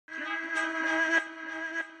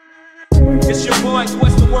It's your boy,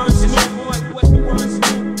 what's the words? It's your boy, what's the words?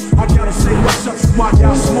 I gotta say what's up to my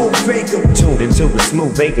y'all Smooth Vega. Tuned into the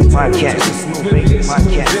Smooth Vega podcast.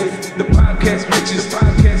 The podcast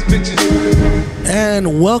bitches.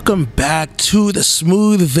 And welcome back to the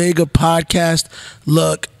Smooth Vega podcast.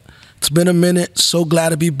 Look, it's been a minute. So glad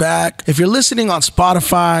to be back. If you're listening on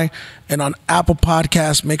Spotify and on Apple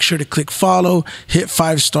Podcasts, make sure to click follow, hit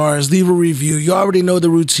 5 stars, leave a review. You already know the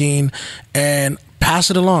routine, and pass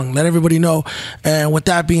it along. Let everybody know. And with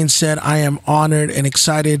that being said, I am honored and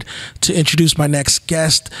excited to introduce my next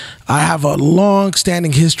guest. I have a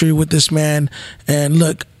long-standing history with this man. And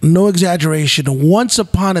look, no exaggeration, once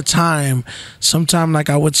upon a time, sometime like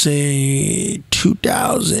I would say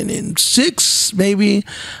 2006 maybe,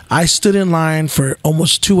 I stood in line for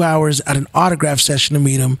almost 2 hours at an autograph session to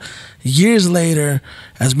meet him. Years later,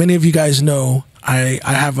 as many of you guys know, I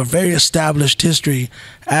have a very established history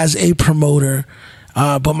as a promoter,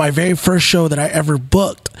 but my very first show that I ever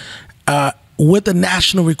booked with a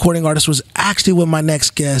national recording artist was actually with my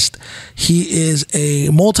next guest. He is a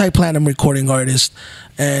multi-platinum recording artist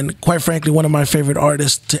and, quite frankly, one of my favorite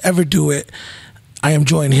artists to ever do it. I am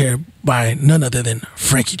joined here by none other than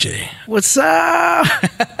Frankie J. What's up?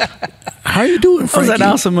 How are you doing, Frankie? That was an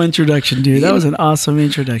awesome introduction, dude. That was an awesome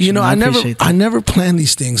introduction. You know, I never plan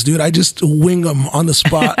these things, dude. I just wing them on the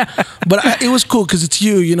spot. But it was cool because it's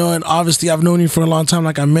you know, and obviously I've known you for a long time,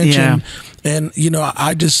 like I mentioned. Yeah. And, you know,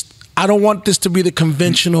 I don't want this to be the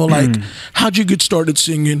conventional, like, how'd you get started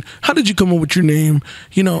singing? How did you come up with your name?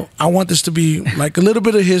 You know, I want this to be like a little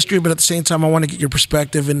bit of history, but at the same time, I want to get your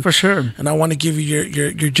perspective. And for sure. And I want to give you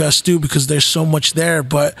your just due because there's so much there.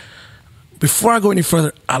 But before I go any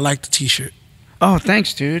further, I like the t-shirt. Oh,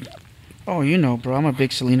 thanks, dude. Oh, you know, bro, I'm a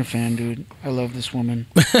big Selena fan, dude. I love this woman.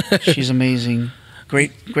 She's amazing.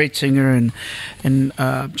 Great singer and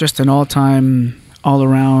just an all-time,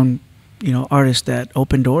 all-around, you know, artist that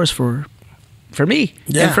opened doors for me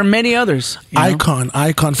and for many others. Icon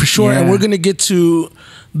for sure. Yeah. And we're going to get to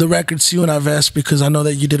the record See When I Vest because I know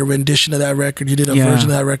that you did a rendition of that record. You did a version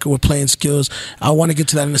of that record with Playing Skills. I want to get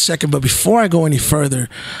to that in a second. But before I go any further,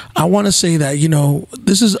 I want to say that, you know,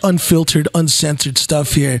 this is unfiltered, uncensored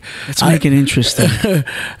stuff here. Let's make it interesting.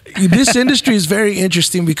 This industry is very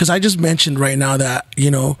interesting because I just mentioned right now that, you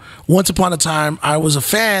know, once upon a time, I was a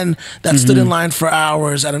fan that stood in line for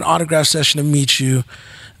hours at an autograph session to meet you.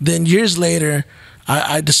 Then years later,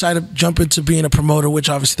 I decided to jump into being a promoter, which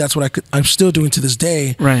obviously that's what I'm still doing to this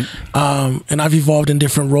day. Right. And I've evolved in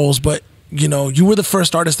different roles. But, you know, you were the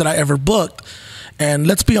first artist that I ever booked. And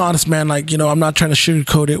let's be honest, man, like, you know, I'm not trying to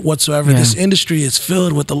sugarcoat it whatsoever. Yeah. This industry is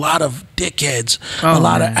filled with a lot of dickheads, a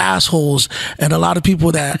lot of assholes, and a lot of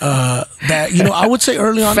people that, you know, I would say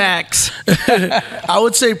early on. Facts. I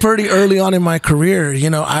would say pretty early on in my career, you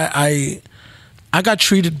know, I got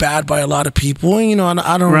treated bad by a lot of people, and, you know,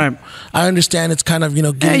 I don't. Right. I understand it's kind of, you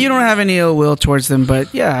know. You don't have any ill will towards them,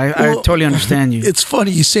 but yeah, I totally understand you. It's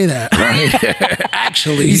funny you say that, right?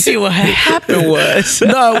 Actually, you see what happened was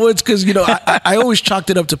no, it's because, you know, I always chalked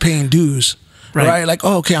it up to paying dues, right? Like,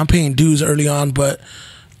 oh, okay, I'm paying dues early on, but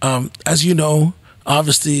as you know,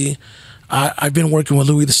 obviously, I've been working with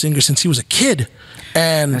Louis the singer since he was a kid,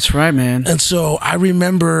 and that's right, man. And so I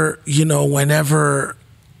remember, you know, whenever.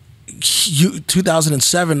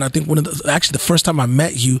 2007, I think actually the first time I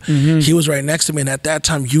met you, he was right next to me, and at that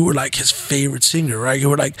time you were like his favorite singer, right? You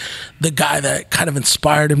were like the guy that kind of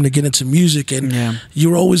inspired him to get into music, and you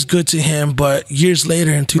were always good to him. But years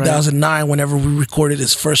later, in 2009, whenever we recorded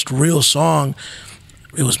his first real song,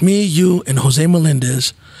 it was me, you, and Jose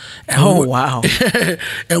Melendez. And wow!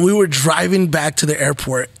 And we were driving back to the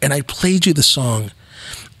airport, and I played you the song.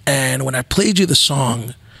 And when I played you the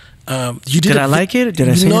song, did I like it? Did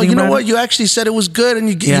I say anything you know about what? it? You actually said it was good, and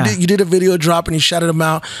you did a video drop, and you shouted him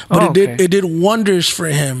out. But it did wonders for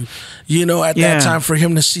him, you know, at that time, for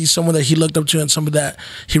him to see someone that he looked up to and someone that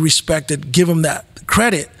he respected, give him that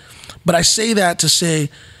credit. But I say that to say,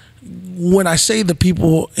 when I say the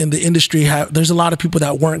people in the industry there's a lot of people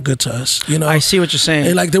that weren't good to us, you know. I see what you're saying.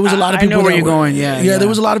 And like there was a lot of people. I know where you're going. Yeah. There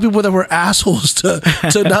was a lot of people that were assholes to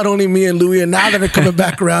not only me and Louis, and now that are coming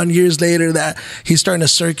back around years later, that he's starting to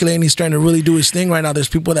circulate and he's starting to really do his thing right now. There's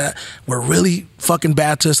people that were really fucking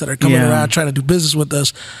bad to us that are coming around trying to do business with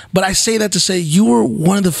us. But I say that to say you were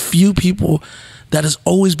one of the few people that has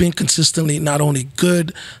always been consistently not only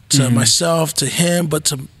good to myself, to him, but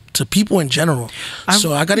to people in general.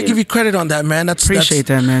 So I got to give you credit on that, man. Appreciate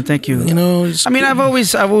that, man. Thank you. You know, I mean, I've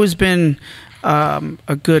always been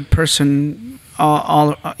a good person.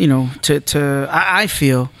 All you know, I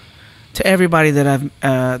feel to everybody that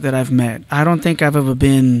I've met. I don't think I've ever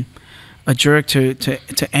been a jerk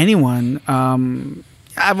to anyone.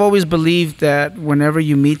 I've always believed that whenever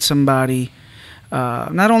you meet somebody,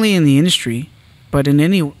 not only in the industry, but in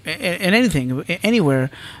anything, anywhere,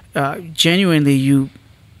 genuinely,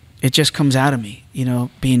 it just comes out of me. You know,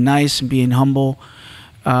 being nice and being humble,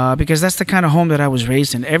 because that's the kind of home that I was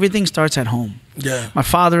raised in. Everything starts at home. Yeah. My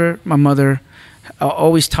father, my mother,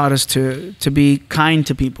 always taught us to be kind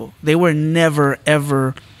to people. They were never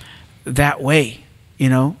ever that way. You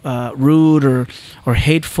know, rude or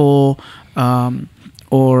hateful,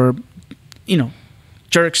 or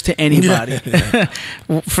jerks to anybody,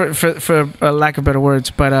 for lack of better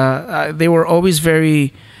words. But they were always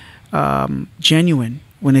very genuine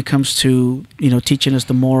when it comes to teaching us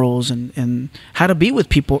the morals and how to be with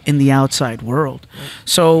people in the outside world.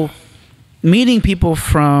 So meeting people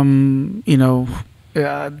from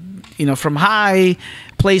from high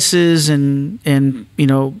places and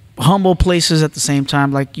humble places at the same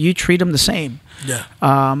time, like, you treat them the same. Yeah.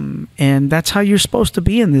 And that's how you're supposed to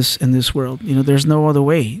be in this world. There's no other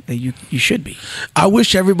way that you should be. I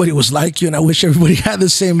wish everybody was like you, and I wish everybody had the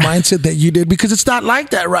same mindset that you did, because it's not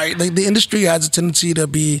like that, right? Like, the industry has a tendency to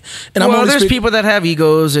be. And there's people that have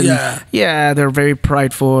egos, and they're very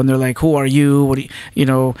prideful, and they're like, "Who are you? What do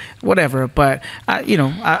you whatever." But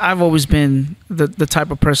I've always been the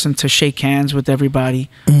type of person to shake hands with everybody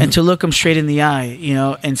and to look them straight in the eye,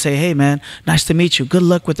 and say, "Hey, man, nice to meet you. Good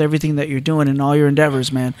luck with everything that you're doing and all your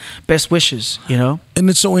endeavors, man. Best wishes." And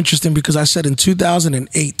it's so interesting because I said in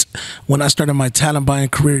 2008, when I started my talent buying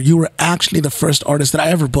career, you were actually the first artist that I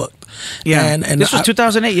ever booked. Yeah, and this was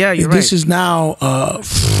 2008. Yeah, you're right. This is now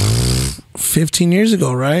 15 years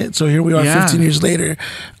ago, right? So here we are, 15 years later.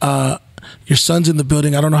 Your son's in the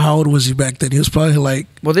building. I don't know how old was he back then. He was probably like...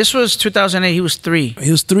 Well, this was 2008. He was 3.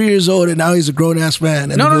 He was 3 years old, and now he's a grown-ass man.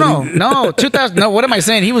 No. 2000. No, what am I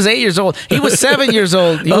saying? He was 8 years old. He was 7 years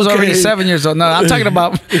old. He was already 7 years old. No, I'm thinking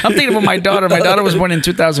about my daughter. My daughter was born in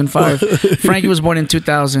 2005. Frankie was born in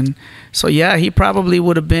 2000. So, yeah, he probably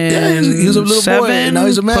would have been... Yeah, he was a little 7, boy, and now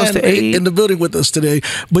he's a man close to 8. In the building with us today.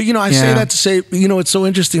 But, I say that to say, it's so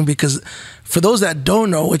interesting because... For those that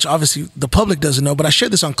don't know, which obviously the public doesn't know, but I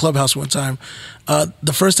shared this on Clubhouse one time.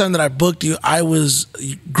 The first time that I booked you, I was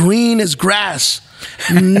green as grass.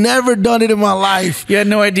 Never done it in my life. You had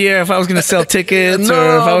no idea if I was going to sell tickets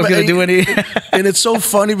or if I was going to do any. And it's so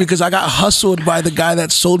funny because I got hustled by the guy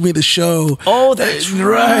that sold me the show. Oh, that's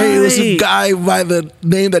right. It was a guy by the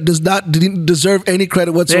name that didn't deserve any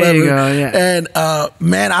credit whatsoever. There you go, yeah. And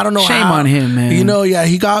man, I don't know Shame how. on him, man.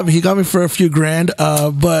 He got me for a few grand.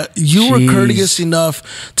 But you were courteous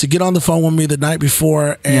enough to get on the phone with me the night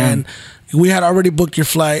before, and we had already booked your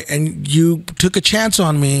flight, and you took a chance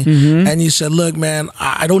on me, and you said, "Look, man,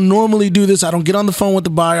 I don't normally do this. I don't get on the phone with the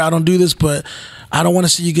buyer. I don't do this, but I don't want to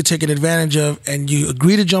see you get taken advantage of." And you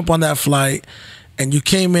agreed to jump on that flight, and you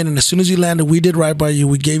came in, and as soon as you landed, we did right by you.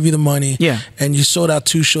 We gave you the money, and you sold out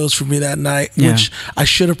 2 shows for me that night, which I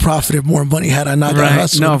should have profited more money had I not got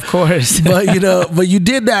hustled. No, of course. But but you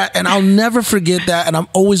did that, and I'll never forget that, and I'm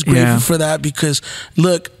always grateful for that because,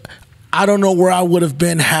 look, I don't know where I would have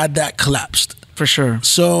been had that collapsed. For sure.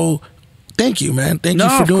 So thank you, man. Thank you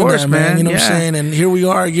for doing that, man. You know what I'm saying? And here we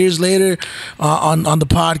are years later on the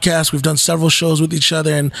podcast. We've done several shows with each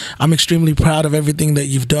other, and I'm extremely proud of everything that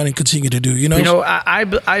you've done and continue to do.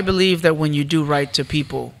 I believe that when you do right to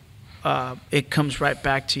people, it comes right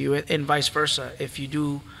back to you, and vice versa. If you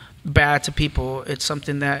do bad to people, it's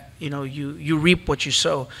something that you reap what you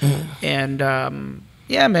sow. And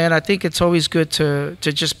man, I think it's always good to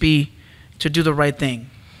just to do the right thing.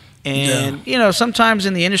 And sometimes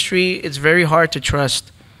in the industry it's very hard to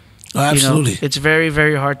trust. Oh, absolutely. It's very,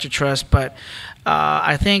 very hard to trust. But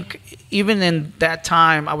I think even in that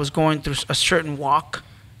time I was going through a certain walk,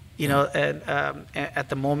 at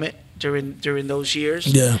the moment during those years.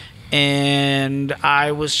 Yeah. And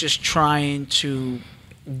I was just trying to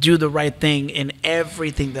do the right thing in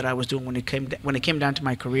everything that I was doing when it came down to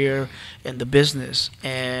my career and the business.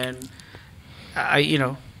 And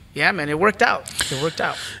man, it worked out.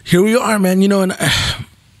 Here we are, man. And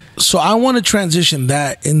so I want to transition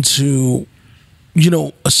that into,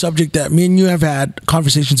 a subject that me and you have had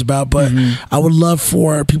conversations about, but I would love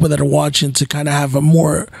for people that are watching to kind of have a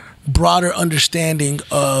more broader understanding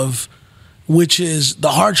of, which is the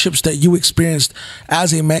hardships that you experienced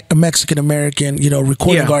as a Mexican American,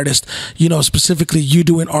 recording artist. Specifically you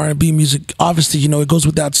doing R&B music. Obviously, it goes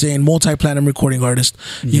without saying, multi-platinum recording artist.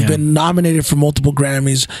 You've been nominated for multiple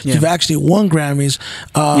Grammys. You've actually won Grammys.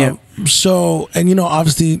 So, and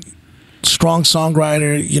obviously, strong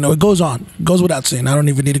songwriter. It goes on. It goes without saying. I don't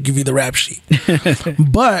even need to give you the rap sheet.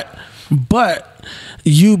 but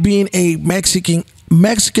you being a Mexican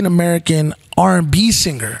American R&B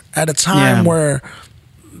singer at a time where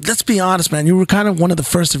let's be honest, man. You were kind of one of the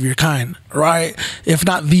first of your kind, right? If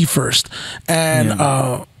not the first.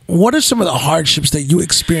 And what are some of the hardships that you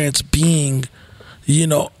experienced being, you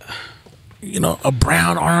know, a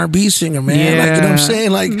brown R&B singer, man? Yeah. Like, you know what I'm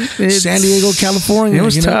saying? Like San Diego, California. It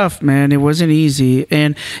was tough, man. It wasn't easy.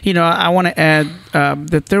 And, I want to add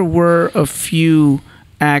that there were a few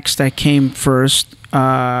acts that came first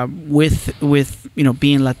with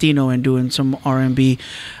being Latino and doing some R&B.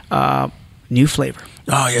 New Flavor.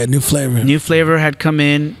 Oh yeah, New Flavor. New Flavor had come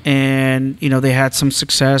in, and they had some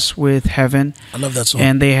success with Heaven. I love that song.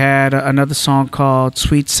 And they had another song called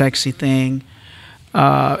Sweet Sexy Thing.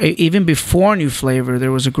 Even before New Flavor,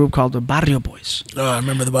 there was a group called the Barrio Boys. Oh, I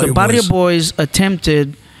remember the Barrio Boys. The Barrio Boys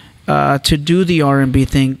attempted to do the R&B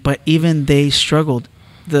thing, but even they struggled.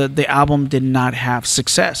 The album did not have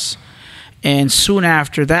success. And soon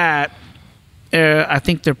after that, I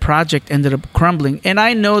think their project ended up crumbling. And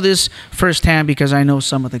I know this firsthand because I know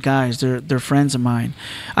some of the guys. They're friends of mine.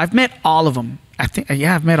 I've met all of them.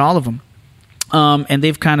 I've met all of them. And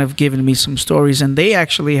they've kind of given me some stories. And they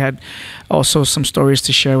actually had also some stories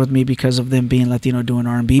to share with me because of them being Latino doing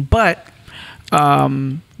R&B. But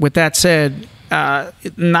with that said,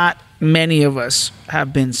 not many of us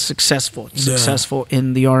have been successful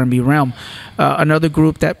in the R&B realm. Another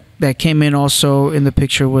group that came in also in the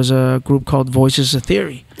picture was a group called Voices of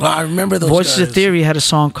Theory. Well, I remember those Voices guys. of Theory had a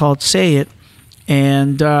song called Say It,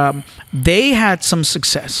 and they had some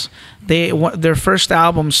success. Their first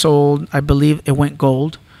album sold, I believe it went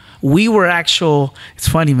gold. It's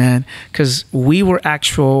funny, man, because we were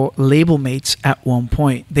actual label mates at one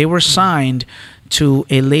point. They were signed to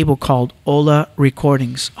a label called Ola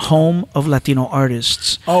Recordings, home of Latino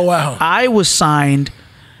artists. Oh, wow. I was signed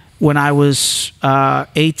when I was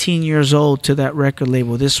 18 years old to that record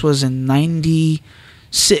label. This was in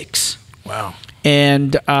 96. Wow.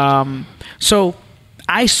 And so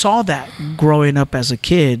I saw that growing up as a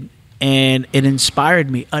kid, and it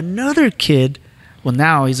inspired me. Another kid, well,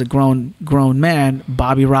 now he's a grown man,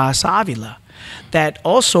 Bobby Ross Avila, that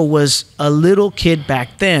also was a little kid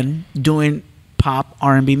back then doing pop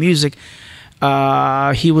R&B music.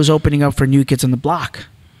 He was opening up for New Kids on the Block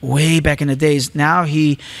way back in the days. Now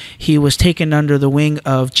he was taken under the wing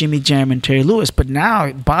of Jimmy Jam and Terry Lewis, but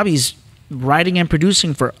now Bobby's writing and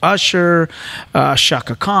producing for Usher,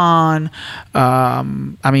 Shaka Khan,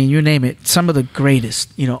 I mean, you name it, some of the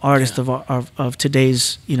greatest artists of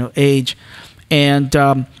today's age. And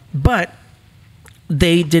but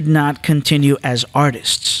they did not continue as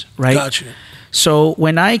artists, right? Gotcha. So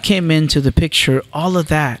when I came into the picture, all of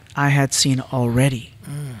that I had seen already.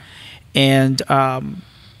 And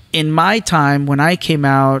in my time, when I came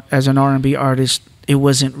out as an R&B artist, it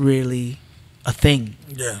wasn't really a thing.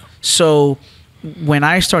 Yeah. So when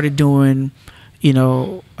I started doing,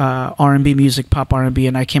 R&B music, pop R&B,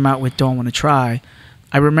 and I came out with Don't Wanna Try,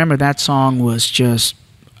 I remember that song was just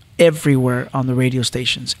everywhere on the radio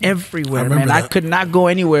stations, everywhere, man. that. I could not go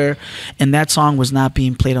anywhere, and that song was not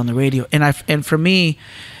being played on the radio. And for me,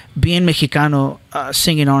 being Mexicano,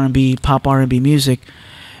 singing R&B, pop R&B music,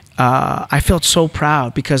 I felt so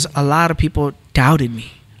proud because a lot of people doubted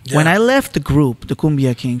me. Yeah. When I left the group, the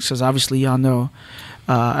Cumbia Kings, because obviously y'all know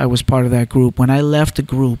I was part of that group. When I left the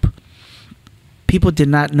group, people did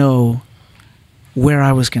not know where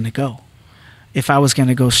I was going to go. If I was going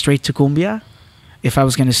to go straight to Cumbia, if I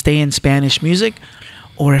was going to stay in Spanish music,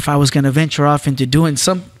 or if I was going to venture off into doing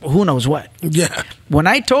some who knows what. Yeah. When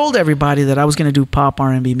I told everybody that I was going to do pop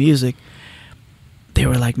R&B music, they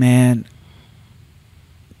were like, man,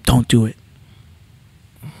 don't do it.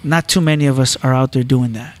 Not too many of us are out there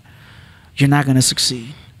doing that. You're not going to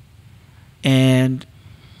succeed. And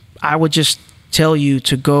I would just tell you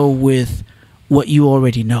to go with what you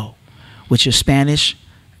already know, which is Spanish,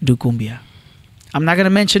 do cumbia. I'm not going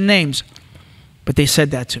to mention names, but they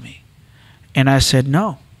said that to me. And I said,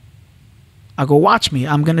 no. I go, watch me.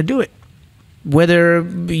 I'm going to do it. Whether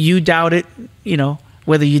you doubt it,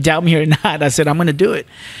 whether you doubt me or not, I said, I'm going to do it.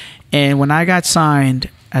 And when I got signed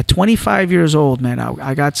at 25 years old, man,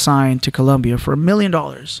 I got signed to Columbia for $1 million.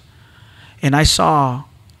 And I saw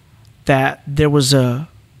that there was a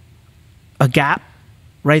gap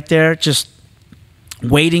right there just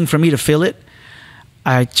waiting for me to fill it.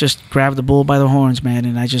 I just grabbed the bull by the horns, man,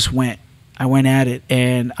 and I just went. I went at it,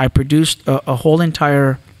 and I produced a whole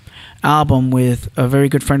entire album with a very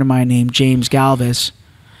good friend of mine named James Galvez,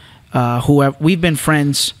 we've been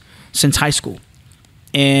friends since high school.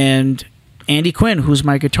 And Andy Quinn, who's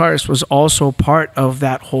my guitarist, was also part of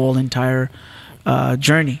that whole entire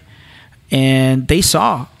journey. And they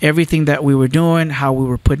saw everything that we were doing, how we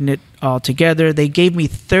were putting it all together. They gave me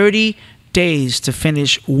 30 days to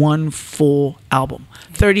finish one full album.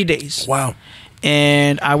 30 days. Wow.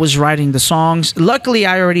 And I was writing the songs. Luckily,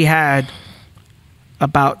 I already had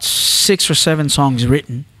about 6 or 7 songs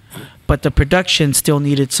written, but the production still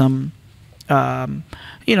needed some, some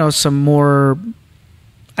more,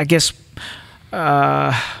 I guess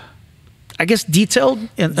detailed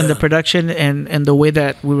in the production and the way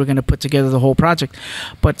that we were going to put together the whole project.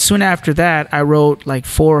 But soon after that, I wrote like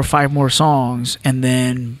 4 or 5 more songs, and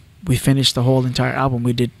then we finished the whole entire album.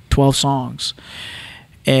 We did 12 songs.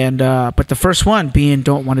 And but the first one being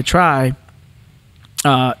Don't Want to Try,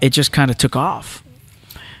 it just kind of took off.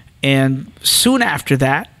 And soon after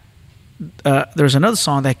that, there's another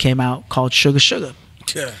song that came out called Sugar Sugar.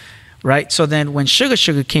 Yeah. Right? So then when Sugar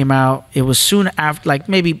Sugar came out, it was soon after, like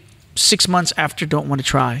maybe 6 months after Don't Want to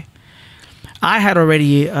Try. I had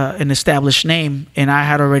already an established name, and I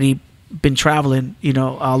had already been traveling,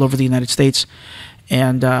 all over the United States,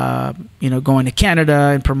 and going to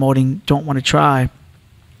Canada and promoting Don't Want to Try.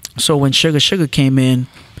 So when Sugar Sugar came in,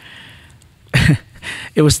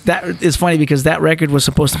 it's funny because that record was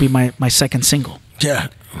supposed to be my second single. Yeah.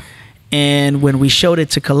 And when we showed it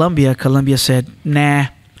to Columbia said, nah,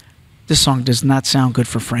 this song does not sound good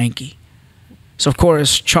for Frankie. So of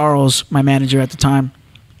course, Charles, my manager at the time,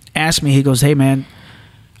 asked me, he goes, hey man,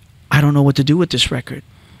 I don't know what to do with this record.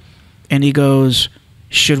 And he goes,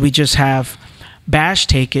 should we just have Bash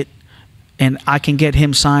take it and I can get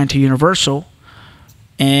him signed to Universal,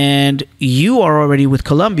 and you are already with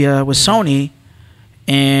Columbia, with Sony,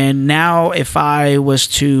 and now if I was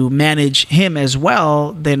to manage him as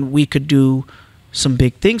well, then we could do some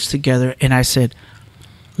big things together. And I said,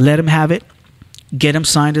 let him have it, get him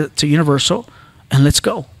signed to Universal, and let's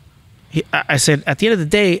go. I said, at the end of the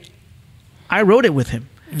day, I wrote it with him.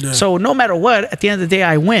 Yeah. So no matter what, at the end of the day,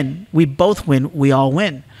 I win. We both win. We all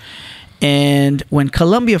win. And when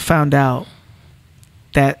Columbia found out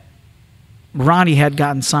that Ronnie had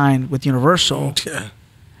gotten signed with Universal,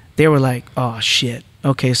 they were like, oh, shit.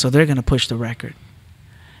 Okay, so they're going to push the record.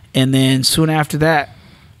 And then soon after that,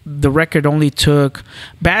 the record only took...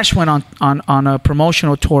 Bash went on a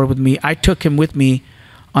promotional tour with me. I took him with me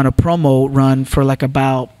on a promo run for like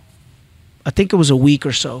about, I think it was a week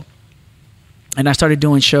or so. And I started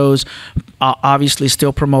doing shows, obviously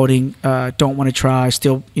still promoting Don't Want to Try,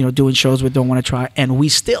 still doing shows with Don't Want to Try, and We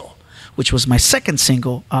Still, which was my second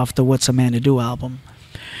single off the What's a Man to Do album.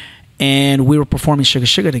 And we were performing Sugar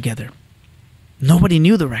Sugar together. Nobody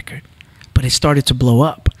knew the record, but it started to blow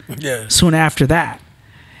up soon after that.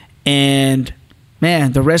 And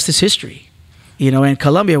man, the rest is history. And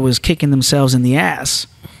Columbia was kicking themselves in the ass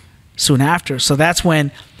soon after. So that's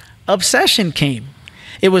when Obsession came.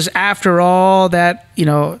 It was after all that,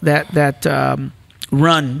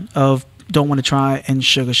 run of Don't Want to Try and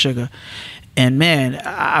Sugar Sugar. And man,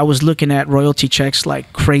 I was looking at royalty checks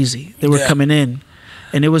like crazy. They were coming in.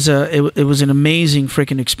 And it was an amazing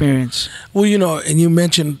freaking experience. Well, and you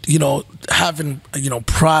mentioned, having,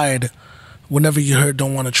 pride whenever you heard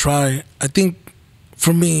Don't Want to Try. I think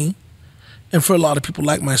for me, and for a lot of people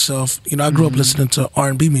like myself, I grew up listening to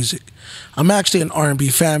R&B music. I'm actually an R&B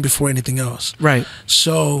fan before anything else. Right.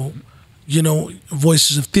 So,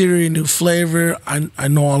 Voices of Theory, New Flavor, I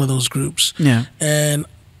know all of those groups. Yeah. And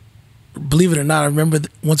believe it or not, I remember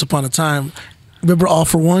once upon a time, remember All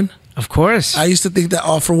For One? Of course. I used to think that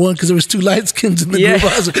All For One, because there was 2 light skins in the group.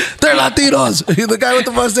 I was like, they're Latinos. The guy with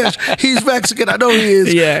the mustache, he's Mexican. I know he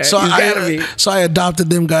is. Yeah, so I adopted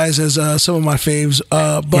them guys as some of my faves.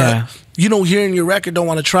 But hearing your record, Don't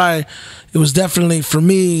Want to Try, it was definitely, for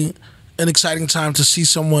me, an exciting time to see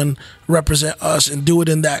someone represent us and do it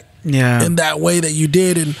in that way that you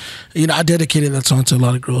did. And I dedicated that song to a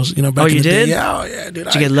lot of girls. Back in the day. Yeah, dude.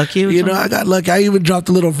 Did you get lucky? I got lucky. I even dropped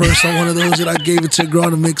a little verse on one of those, and I gave it to a girl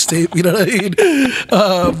on a mixtape. You know what I mean?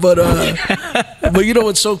 But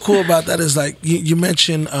what's so cool about that is, like, you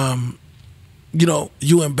mentioned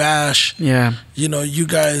you and Bash. Yeah. You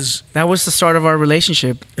guys. That was the start of our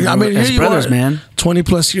relationship. As brothers, man. 20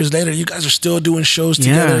 plus years later, you guys are still doing shows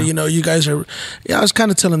together. You guys are. I was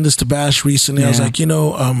kind of telling this to Bash recently. I was like,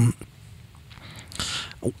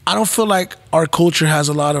 I don't feel like our culture has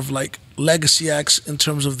a lot of like legacy acts in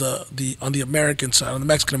terms of the on the American side, on the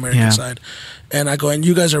Mexican American side. And I go, and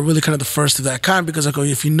you guys are really kind of the first of that kind, because I go,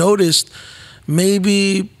 if you noticed,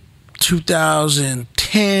 maybe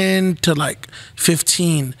 2010 to like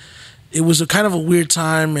 15, it was a kind of a weird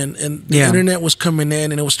time, and the internet was coming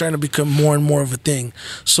in, and it was starting to become more and more of a thing.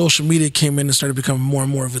 Social media came in and started becoming more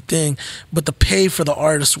and more of a thing, but the pay for the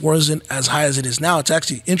artists wasn't as high as it is now. It's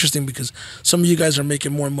actually interesting because some of you guys are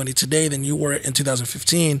making more money today than you were in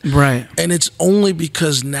 2015. Right. And it's only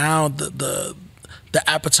because now the the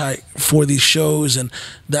appetite for these shows and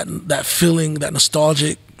that feeling, that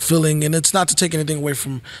nostalgic feeling. And it's not to take anything away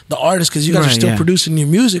from the artists, because you guys are still producing new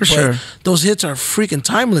music, but sure. those hits are freaking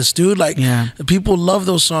timeless, dude. Like, people love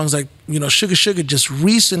those songs. Like, Sugar Sugar just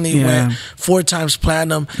recently went 4 times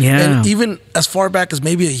platinum. And even as far back as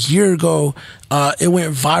maybe a year ago, it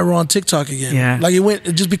went viral on TikTok again. Like,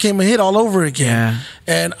 it just became a hit all over again.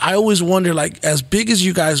 And I always wonder, like, as big as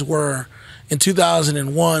you guys were in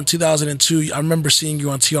 2001, 2002, I remember seeing you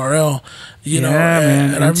on TRL,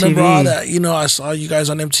 man, and I remember all that. I saw you guys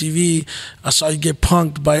on MTV. I saw you get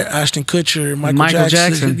punked by Ashton Kutcher, Michael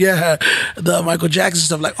Jackson. Yeah, the Michael Jackson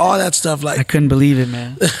stuff, like all that stuff. Like, I couldn't believe it,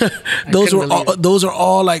 man. those are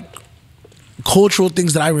all like cultural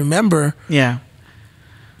things that I remember. Yeah,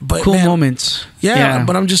 but cool moments. Yeah,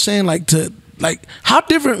 but I'm just saying, how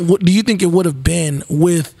different do you think it would have been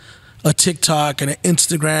with a TikTok and an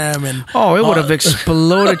Instagram? And it would have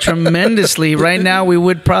exploded tremendously. Right now, we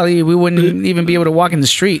wouldn't even be able to walk in the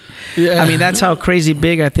street. I mean, that's how crazy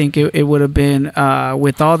big I think it would have been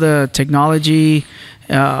with all the technology,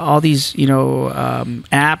 all these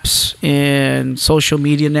apps and social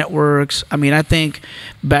media networks. I mean, I think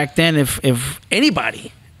back then, if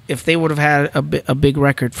they would have had a big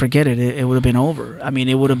record, forget it. It would have been over. I mean,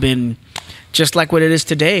 it would have been just like what it is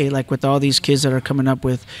today, like with all these kids that are coming up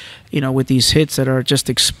with, with these hits that are just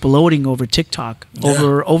exploding over TikTok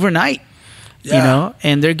overnight,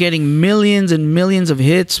 and they're getting millions and millions of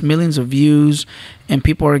hits, millions of views, and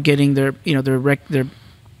people are getting they're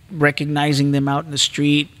recognizing them out in the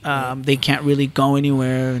street. They can't really go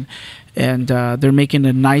anywhere, and they're making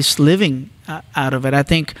a nice living out of it. I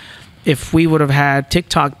think if we would have had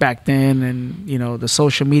TikTok back then and, the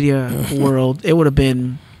social media world, it would have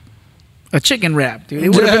been a chicken wrap, dude.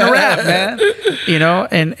 It would have been a wrap, man.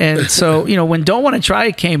 And so, when Don't Wanna Try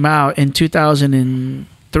It came out in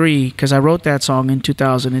 2003, because I wrote that song in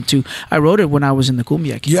 2002. I wrote it when I was in the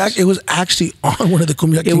Cumbia Kings. It was actually on one of the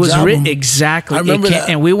Cumbia Kings It was album. exactly. I remember that.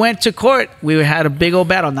 And we went to court. We had a big old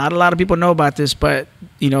battle. Not a lot of people know about this, but,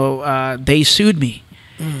 they sued me.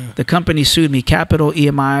 The company sued me. Capital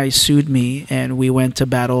EMI sued me, and we went to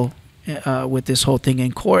battle with this whole thing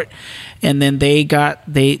in court. And then they got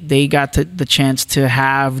the chance to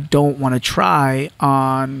have Don't Wanna Try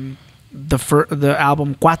on the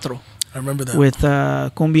album Cuatro. I remember that. With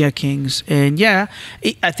Cumbia Kings. And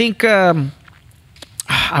I think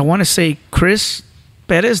I want to say Chris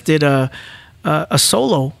Perez did a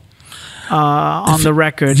solo on the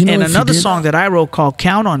record, and another song that I wrote called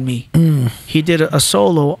 "Count on Me." He did a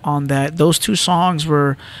solo on that. Those 2 songs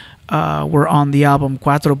were on the album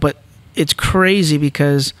Cuatro. But it's crazy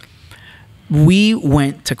because we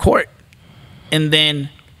went to court, and then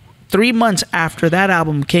 3 months after that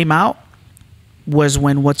album came out was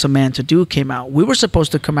when "What's a Man to Do" came out. We were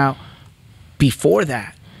supposed to come out before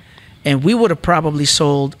that, and we would have probably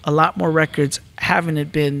sold a lot more records having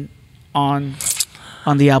it been on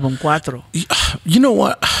the album Cuatro. You know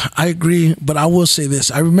what? I agree, but I will say this.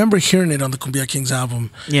 I remember hearing it on the Cumbia Kings album.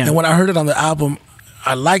 And when I heard it on the album,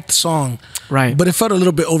 I liked the song. Right. But it felt a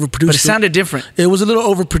little bit overproduced. But it sounded different. It was a little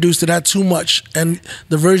overproduced. It had too much. And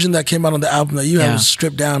the version that came out on the album that you had was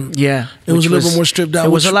stripped down. Yeah. It was a little bit more stripped down. It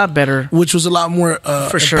was a lot better. Which was a lot more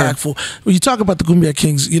for sure. impactful. When you talk about the Cumbia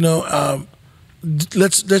Kings,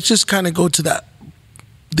 let's just kind of go to the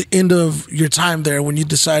end of your time there when you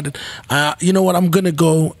decided, you know what, I'm going to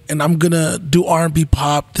go and I'm going to do R&B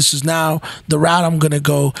pop. This is now the route I'm going to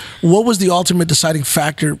go. What was the ultimate deciding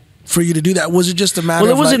factor for you to do that? Was it just a matter of...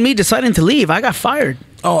 Well, it wasn't me deciding to leave. I got fired.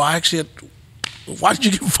 Oh, I actually... Why did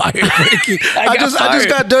you get fired, Frankie? I just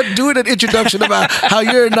got done doing an introduction about how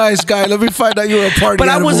you're a nice guy. Let me find out you were a party But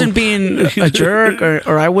animal. I wasn't being a jerk,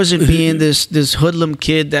 or I wasn't being this hoodlum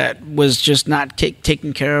kid that was just not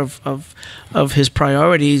taking care of his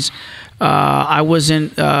priorities. I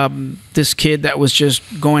wasn't this kid that was just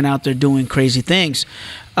going out there doing crazy things.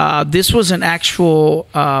 This was an actual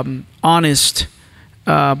honest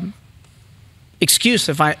excuse,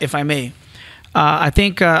 if I may. I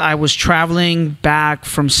think I was traveling back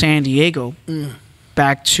from San Diego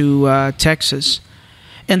back to Texas.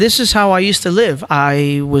 And this is how I used to live.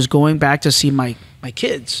 I was going back to see my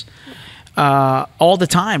kids all the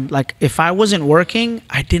time. Like, if I wasn't working,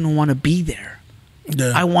 I didn't want to be there.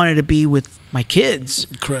 Yeah. I wanted to be with my kids.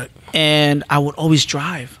 Correct. And I would always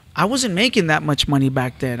drive. I wasn't making that much money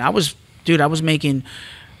back then. I was making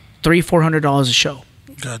 $300-400 a show.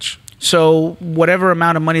 Gotcha. So whatever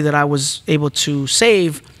amount of money that I was able to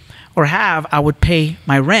save or have, I would pay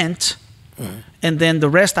my rent. And then the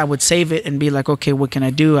rest I would save it and be like, okay, what can I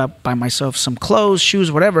do? I buy myself some clothes,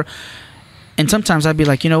 shoes, whatever. And sometimes I'd be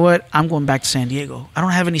like, you know what? I'm going back to San Diego. I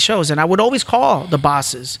don't have any shows. And I would always call the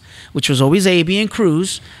bosses, which was always AB and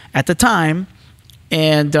Cruz at the time.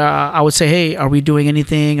 And I would say, hey, are we doing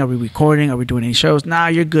anything? Are we recording? Are we doing any shows? Nah,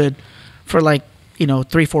 you're good for like,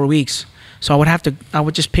 3-4 weeks. So I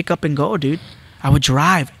would just pick up and go, dude. I would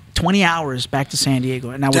drive 20 hours back to San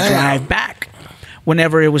Diego, and I would drive back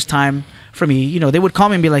whenever it was time for me. They would call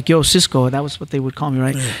me and be like, yo, Cisco. That was what they would call me,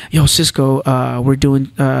 right? Yeah. Yo, Cisco, we're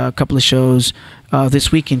doing a couple of shows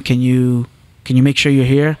this weekend. Can you make sure you're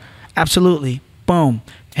here? Absolutely. Boom.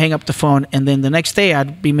 Hang up the phone, and then the next day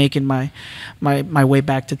I'd be making my way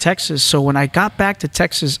back to Texas. So when I got back to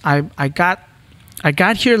Texas, I got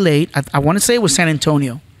here late. I want to say it was San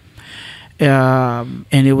Antonio, and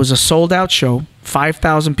it was a sold out show,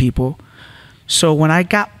 5,000 people. So when I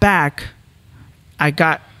got back,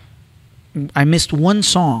 I missed one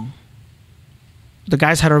song. The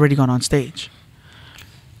guys had already gone on stage.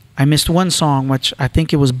 I missed one song, which I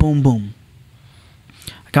think it was Boom Boom.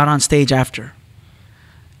 I got on stage after.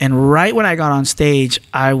 And right when I got on stage,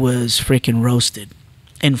 I was freaking roasted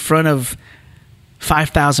in front of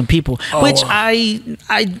 5,000 people, which I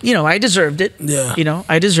deserved it. Yeah.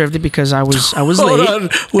 I deserved it because I was Hold late. on.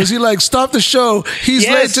 Was he like, stop the show? He's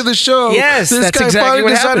Yes. late to the show. Yes, this that's guy exactly finally what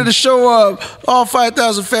decided happened. to show up. All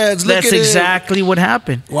 5,000 fans. Look That's at him. exactly what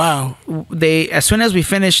happened. Wow. As soon as we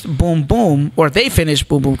finished Boom Boom, or they finished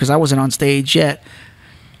Boom Boom because I wasn't on stage yet,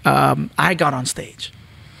 I got on stage.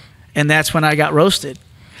 And that's when I got roasted.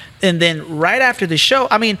 And then right after the show,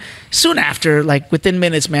 soon after, like within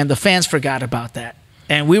minutes, man, the fans forgot about that.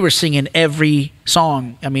 And we were singing every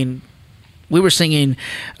song. We were singing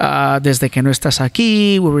Desde que no estás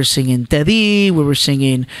aquí. We were singing Te di. We were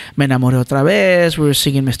singing Me enamoré otra vez. We were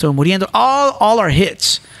singing Me estoy muriendo. All our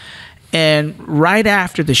hits. And right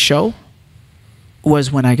after the show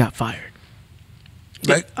was when I got fired.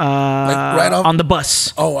 Like right off? On the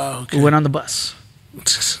bus. Oh, wow. Okay. We went on the bus.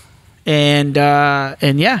 And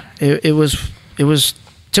yeah, it was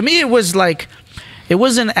to me, it was like, it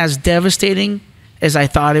wasn't as devastating as I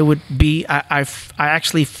thought it would be. I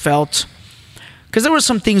actually felt, because there were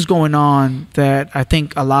some things going on that I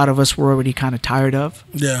think a lot of us were already kind of tired of.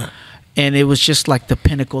 Yeah. And it was just like the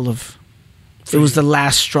pinnacle of, it was the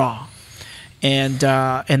last straw. And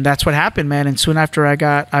that's what happened, man. And soon after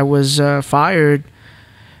I was fired,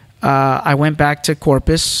 I went back to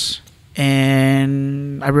Corpus.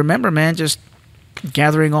 And I remember, man, just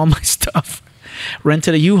gathering all my stuff,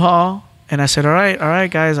 rented a U-Haul, and I said, all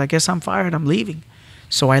right, guys, I guess I'm fired. I'm leaving.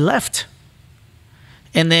 So I left.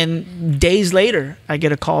 And then days later, I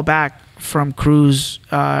get a call back from Cruz,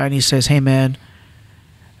 and he says, hey, man,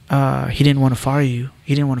 he didn't want to fire you.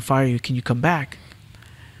 He didn't want to fire you. Can you come back?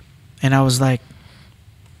 And I was like,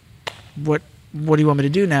 what do you want me to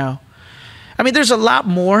do now? There's a lot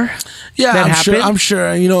more. Yeah, that I'm sure,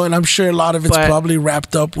 and I'm sure a lot of it's probably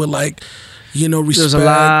wrapped up with respect. There's a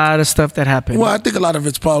lot of stuff that happened. Well, I think a lot of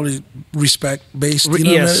it's probably respect based,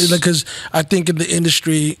 Yes. because I think in the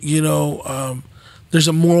industry, there's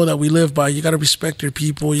a moral that we live by. You got to respect your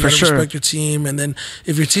people. You got to respect your team. And then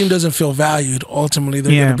if your team doesn't feel valued, ultimately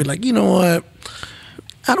they're going to be like, you know what?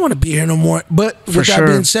 I don't want to be here no more. But with that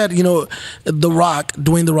being said, Dwayne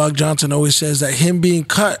The Rock Johnson always says that him being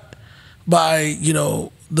cut by it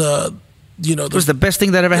was the best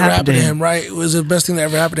thing that ever happened to him. Right? It was the best thing that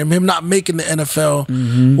ever happened to him. Him not making the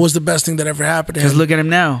NFL was the best thing that ever happened to him. Because look at him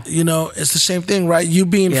now. It's the same thing, right? You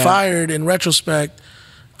being fired in retrospect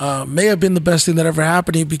may have been the best thing that ever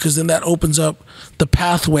happened to you, because then that opens up the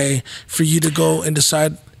pathway for you to go and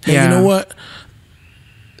decide, hey, you know what?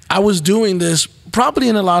 I was doing this probably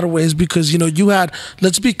in a lot of ways because, you had,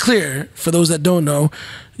 let's be clear, for those that don't know,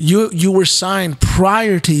 you were signed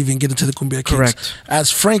prior to even getting to the Cumbia Kings. Correct. As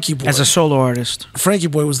Frankie Boy. As a solo artist. Frankie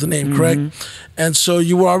Boy was the name, correct? And so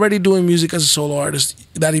you were already doing music as a solo artist.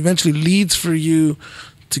 That eventually leads for you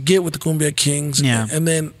to get with the Cumbia Kings. Yeah. And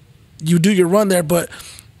then you do your run there. But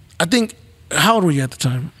I think, how old were you at the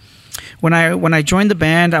time? When I joined the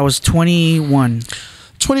band, I was 21.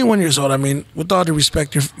 21 years old. With all due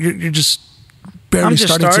respect, you're just barely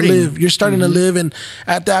just starting to live. You're starting to Mm-hmm. live, and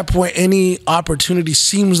at that point, any opportunity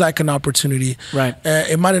seems like an opportunity. Right.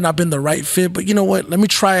 It might have not been the right fit, but you know what? Let me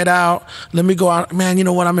try it out. Let me go out. Man, you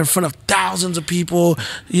know what? I'm in front of thousands of people.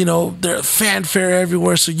 There's fanfare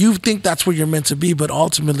everywhere. So you think that's where you're meant to be, but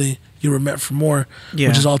ultimately you were meant for more,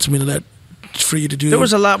 which is ultimately for you to do. There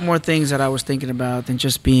was a lot more things that I was thinking about than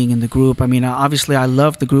just being in the group. Obviously, I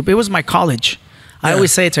loved the group. It was my college. I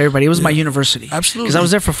always say it to everybody, it was my university. Absolutely. Because I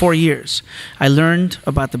was there for 4 years. I learned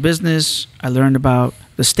about the business. I learned about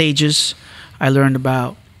the stages. I learned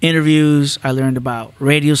about interviews. I learned about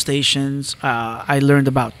radio stations. I learned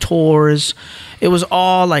about tours. It was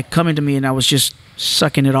all like coming to me, and I was just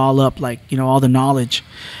sucking it all up, like, you know, all the knowledge.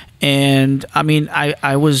 And I mean,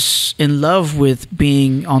 I was in love with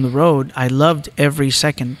being on the road. I loved every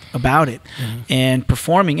second about it, and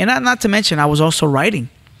performing. And not to mention, I was also writing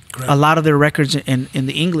a lot of their records in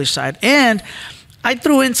the English side. And I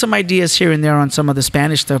threw in some ideas here and there on some of the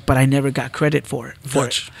Spanish stuff, but I never got credit for it,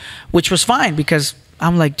 which was fine, because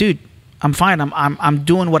I'm like, dude, I'm fine. I'm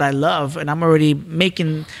doing what I love, and I'm already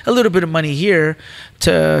making a little bit of money here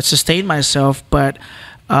to sustain myself. But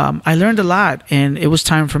I learned a lot, and it was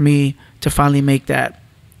time for me to finally make that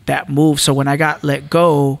move. So when I got let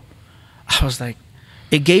go, I was like,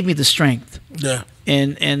 it gave me the strength,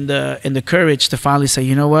 and the courage to finally say,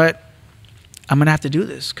 you know what, I'm gonna have to do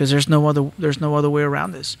this, because there's no other way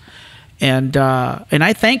around this. And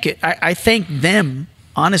I thank it. I thank them,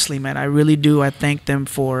 honestly, man. I really do. I thank them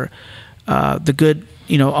for the good,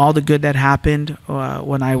 you know, all the good that happened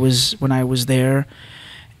when I was there,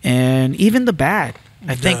 and even the bad.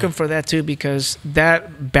 I thank them for that too, because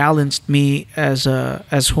that balanced me as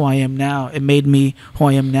who I am now. It made me who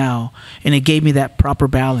I am now, and it gave me that proper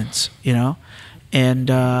balance, you know. And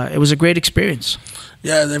it was a great experience.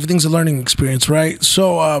 Yeah, everything's a learning experience, right?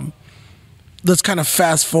 So let's kind of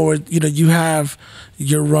fast forward. You know, you have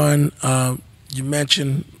your run. You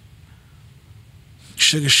mentioned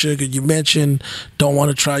Sugar. You mentioned Don't Want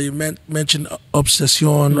to Try. You mentioned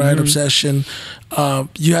Obsession, right? Obsession.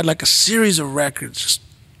 You had like a series of records, just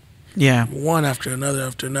one after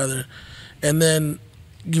another. And then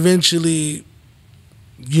eventually,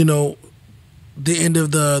 you know, the end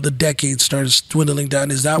of the decade started dwindling down.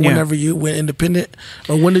 Is that whenever you went independent,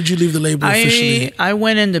 or when did you leave the label officially? I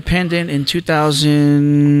went independent in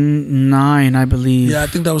 2009, I believe. Yeah, I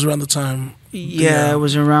think that was around the time. Yeah, it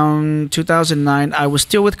was around 2009. I was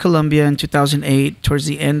still with Columbia in 2008, towards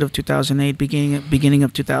the end of 2008, beginning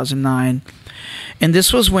of 2009. And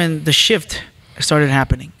this was when the shift started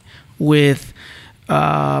happening with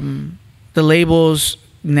the labels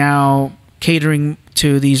now catering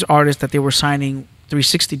to these artists that they were signing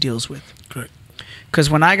 360 deals with. Correct. Because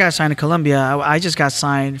when I got signed to Columbia, I just got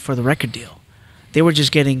signed for the record deal. They were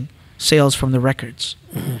just getting sales from the records.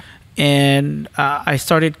 And I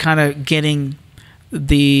started kind of getting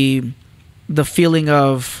the feeling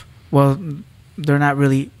of, well, they're not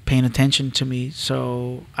really paying attention to me,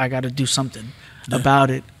 so I got to do something about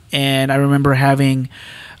it. And I remember having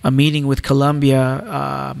a meeting with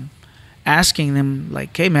Columbia, asking them,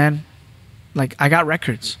 like, hey, man, like, I got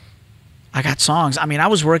records. I got songs. I mean, I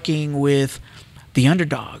was working with the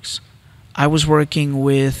Underdogs. I was working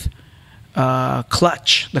with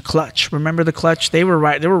Clutch, the Clutch. Remember the Clutch? They were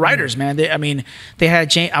writers, man. They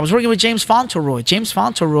had I was working with James Fauntleroy. James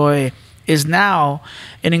Fauntleroy is now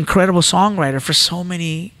an incredible songwriter for so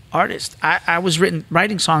many artists. I was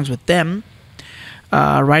writing songs with them,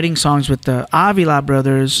 writing songs with the Avila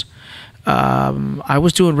brothers. I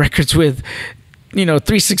was doing records with,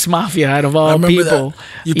 3-6 Mafia, out of all people. That.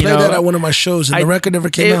 You played that at one of my shows, and the record never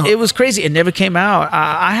came out. It was crazy. It never came out.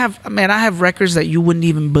 I have records that you wouldn't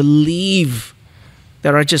even believe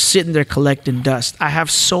that are just sitting there collecting dust. I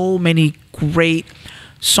have so many great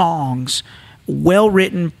songs,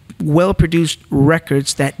 well-written, well-produced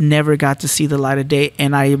records that never got to see the light of day.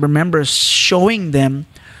 And I remember showing them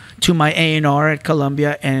to my A&R at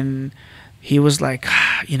Columbia, and he was like,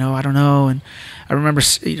 I don't know. And I remember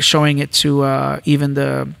showing it to even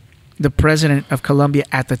the president of Columbia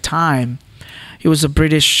at the time. He was a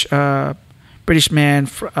British man,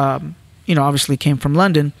 obviously came from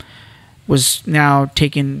London, was now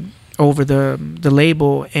taking over the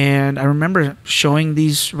label. And I remember showing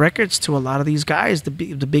these records to a lot of these guys, the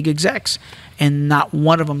big execs, and not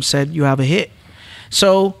one of them said, you have a hit.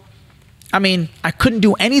 So, I mean, I couldn't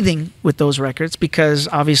do anything with those records because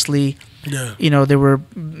obviously, there were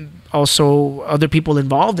also other people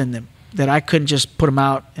involved in them that I couldn't just put them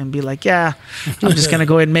out and be like, I'm just going to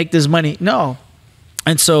go ahead and make this money. No.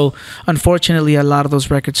 And so, unfortunately, a lot of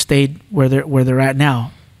those records stayed where they're at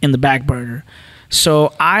now, in the back burner.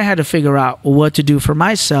 So I had to figure out what to do for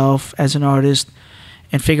myself as an artist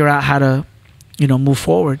and figure out how to, move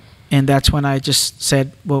forward. And that's when I just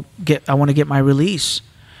said, well, I want to get my release.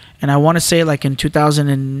 And I want to say, like, in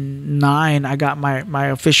 2009, I got my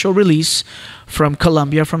official release from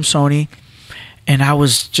Columbia, from Sony. And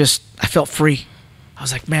I felt free. I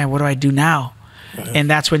was like, man, what do I do now? And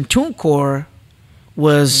that's when TuneCore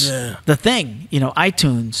was the thing,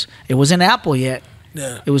 iTunes. It wasn't Apple yet.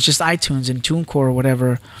 It was just iTunes and TuneCore or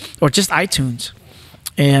whatever, or just iTunes.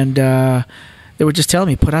 And they were just telling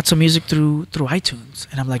me, put out some music through iTunes.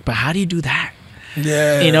 And I'm like, but how do you do that?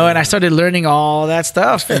 Yeah. You know, and I started learning all that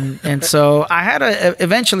stuff. And so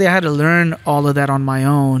eventually I had to learn all of that on my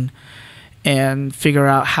own and figure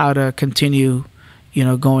out how to continue, you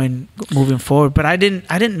know, moving forward. But I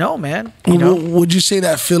didn't know, man. You know? Would you say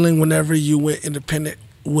that feeling whenever you went independent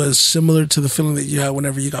was similar to the feeling that you had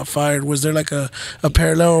whenever you got fired? Was there like a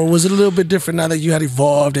parallel, or was it a little bit different now that you had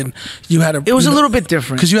evolved and you had It was a little bit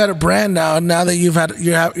different because you had a brand now. Now that you're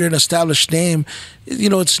an established name, you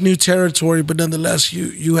know, it's new territory, but nonetheless,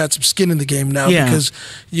 you had some skin in the game now because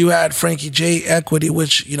you had Frankie J equity,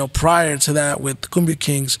 which, you know, prior to that with the Cumbia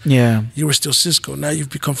Kings, you were still Cisco. Now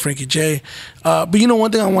you've become Frankie J. But you know,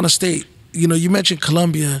 one thing I want to state, you know, you mentioned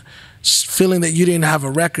Colombia, feeling that you didn't have a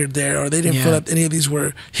record there, or they didn't feel that any of these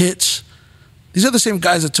were hits. These are the same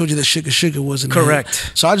guys that told you that Sugar Sugar wasn't correct. A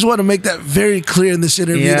hit. So I just want to make that very clear in this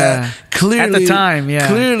interview that clearly, at the time,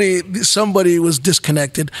 clearly somebody was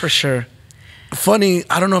disconnected. For sure. Funny,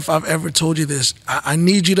 I don't know if I've ever told you this. I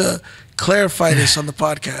need you to clarify this on the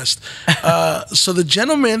podcast. So the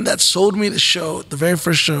gentleman that sold me the show, the very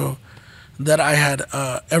first show that I had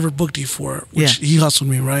ever booked you for, which he hustled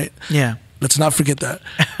me, right? Yeah. Let's not forget that.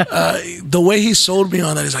 The way he sold me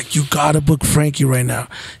on that is like, you gotta book Frankie right now.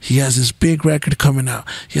 He has this big record coming out.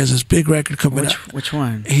 Which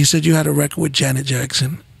one? He said you had a record with Janet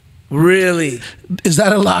Jackson. Really? Is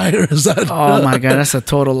that a lie or is that? Oh my God, that's a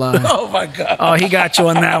total lie. Oh my God. Oh, he got you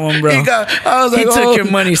on that one, bro. I was like, he took your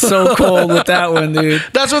money so cold with that one, dude.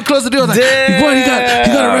 That's what closed the deal. I was like, boy, he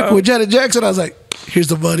got a record with Janet Jackson. I was like, here's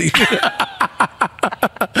the money.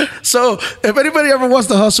 So if anybody ever wants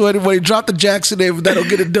to hustle anybody, drop the Jackson name. That'll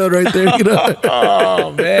get it done right there. You know?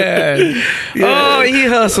 Oh man. Oh, he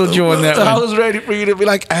hustled you on that one. I was ready for you to be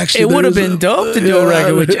like, actually, it would have been dope to do a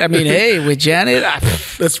record with. I mean, hey, with Janet.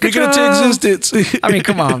 Let's speak it into existence. I mean,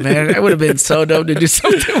 come on, man. It would have been so dope to do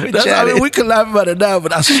something with Janet. I mean, we can laugh about it now,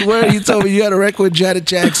 but I swear you told me you had a record with Janet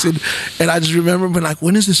Jackson, and I just remember being like,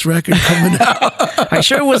 when is this record coming out? I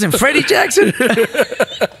sure it wasn't Freddie Jackson.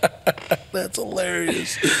 That's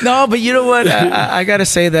hilarious. No, but you know what? I got to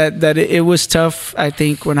say that it was tough, I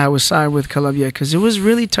think, when I was signed with Columbia, because it was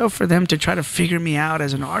really tough for them to try to figure me out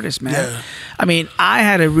as an artist, man. Yeah. I mean, I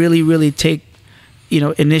had to really, really take, you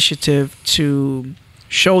know, initiative to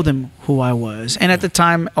show them who I was. And at the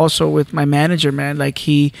time, also with my manager, man, like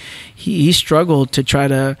he struggled to try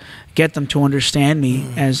to get them to understand me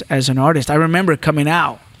as an artist. I remember coming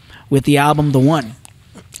out with the album The One,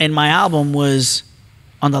 and my album was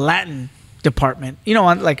on the Latin department, you know,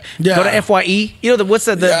 on like go to FYE, you know, what's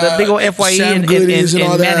the big old FYE in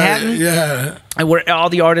Manhattan, and where all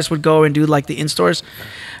the artists would go and do like the in-stores.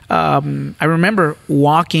 I remember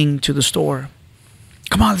walking to the store.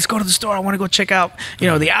 Come on, let's go to the store. I want to go check out, you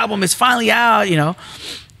know, the album is finally out, you know.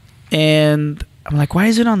 And I'm like, why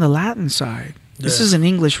is it on the Latin side? This is an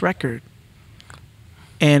English record.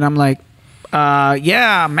 And I'm like,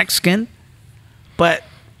 yeah, I'm Mexican, but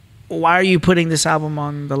why are you putting this album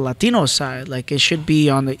on the Latino side? Like, it should be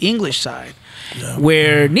on the English side,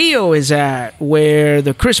 where Neo is at, where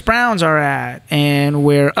the Chris Browns are at, and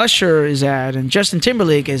where Usher is at, and Justin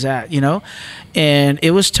Timberlake is at, you know? And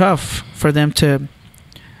it was tough for them to,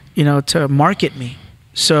 you know, to market me.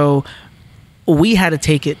 So we had to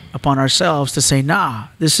take it upon ourselves to say, nah,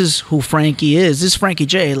 this is who Frankie is. This is Frankie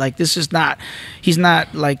J. Like, this is not, he's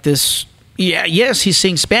not like this. Yeah, yes, he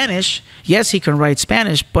sings Spanish. Yes, he can write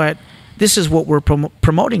Spanish, but this is what we're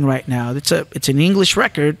promoting right now. It's an English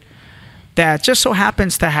record that just so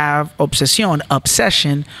happens to have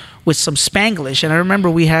obsession with some Spanglish. And I remember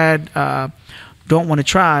we had Don't Want to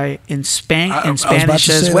Try in Spanish I was about to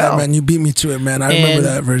as say well. That, man. You beat me to it, man. I remember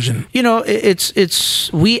that version. You know,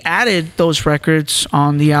 we added those records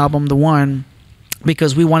on the album The One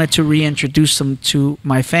because we wanted to reintroduce them to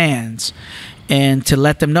my fans and to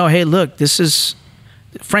let them know, hey, look, this is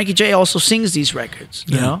Frankie J also sings these records,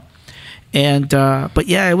 you know? And but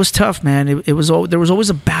yeah, it was tough, man. There was always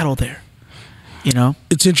a battle there, you know?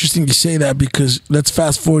 It's interesting you say that because let's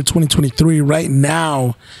fast forward 2023. Right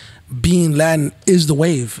now, being Latin is the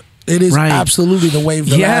wave. It is absolutely the wave.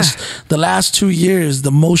 The last 2 years,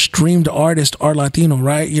 the most streamed artists are Latino,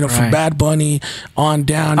 right? You know, from Bad Bunny on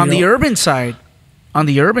down. On the urban side. On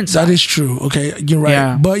the urban side. That is true. Okay, you're right.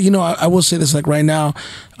 Yeah. But, you know, I will say this, like right now,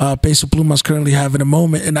 Peso Pluma's currently having a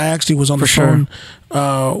moment. And I actually was on the phone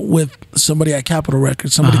with somebody at Capitol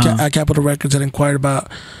Records. Somebody at Capitol Records had inquired about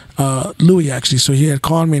Louis, actually. So he had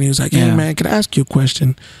called me and he was like, hey, man, can I ask you a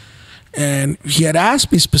question? And he had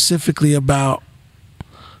asked me specifically about,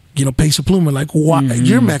 you know, Peso Pluma, like, why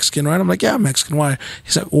you're Mexican, right? I'm like, yeah, I'm Mexican. Why?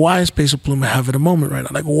 He's like, why is Peso Pluma having a moment right now?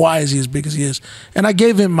 Like, why is he as big as he is? And I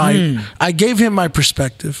gave him my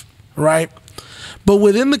perspective, right? But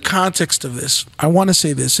within the context of this, I want to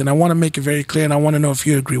say this, and I want to make it very clear, and I want to know if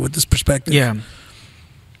you agree with this perspective. Yeah.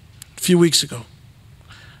 A few weeks ago,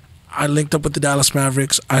 I linked up with the Dallas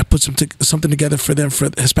Mavericks. I put something together for them for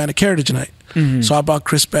Hispanic Heritage Night. Mm-hmm. So I brought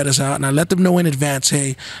Chris Bettis out, and I let them know in advance,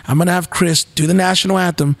 hey, I'm going to have Chris do the national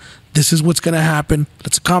anthem. This is what's going to happen.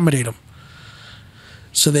 Let's accommodate him.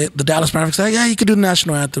 So the Dallas Mavericks said, yeah, you can do the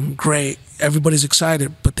national anthem. Great. Everybody's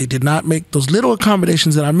excited. But they did not make those little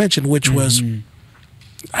accommodations that I mentioned, which was,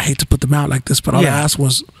 I hate to put them out like this, but all I asked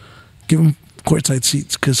was give them courtside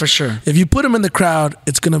seats. Because for sure, if you put them in the crowd,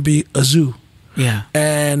 it's going to be a zoo. Yeah.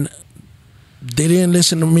 And they didn't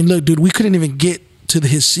listen. I mean, look, dude, we couldn't even get to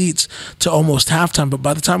his seats to almost halftime. But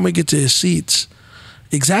by the time we get to his seats,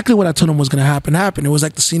 exactly what I told him was going to happen happened. It was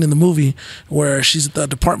like the scene in the movie where she's at the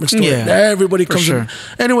department store. Yeah, everybody comes sure. in.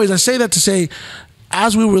 Anyways, I say that to say,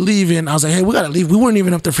 as we were leaving, I was like, hey, we got to leave. We weren't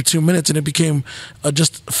even up there for 2 minutes, and it became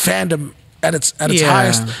just fandom at its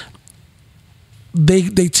highest.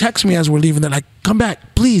 They text me as we're leaving. They're like, come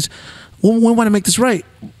back, please. We want to make this right.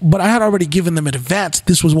 But I had already given them in advance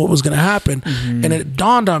this was what was going to happen. And it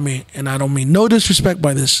dawned on me, and I don't mean no disrespect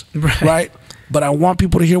by this, right? But I want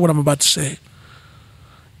people to hear what I'm about to say.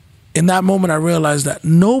 In that moment, I realized that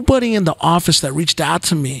nobody in the office that reached out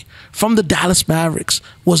to me from the Dallas Mavericks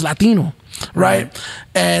was Latino, right?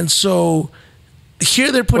 And so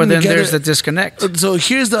here they're putting together. There's the disconnect. So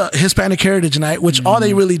here's the Hispanic Heritage Night, which all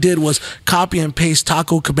they really did was copy and paste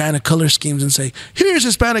Taco Cabana color schemes and say, here's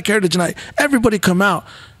Hispanic Heritage Night. Everybody come out.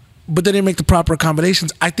 But they didn't make the proper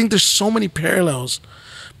accommodations. I think there's so many parallels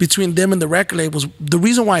between them and the record labels. The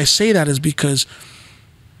reason why I say that is because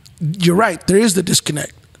you're right. There is the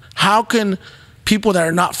disconnect. How can people that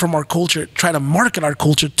are not from our culture try to market our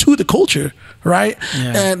culture to the culture, right?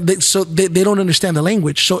 Yeah. And they don't understand the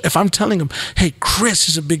language. So if I'm telling them, hey, Chris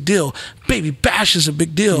is a big deal, Baby Bash is a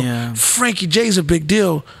big deal, Frankie J is a big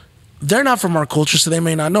deal, they're not from our culture, so they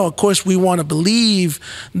may not know. Of course, we want to believe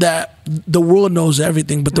that the world knows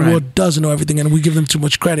everything, but the world doesn't know everything, and we give them too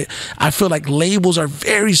much credit. I feel like labels are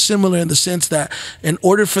very similar in the sense that in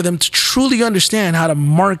order for them to truly understand how to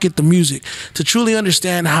market the music, to truly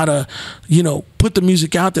understand how to, put the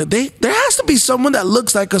music out there, there has to be someone that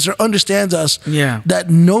looks like us or understands us that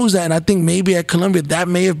knows that. And I think maybe at Columbia, that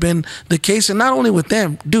may have been the case. And not only with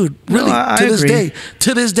them, dude, really,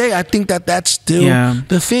 to this day, I think that's still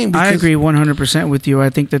the thing. I agree 100% with you. I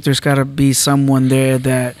think that there's got to be someone there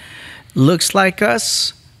that looks like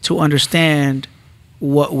us to understand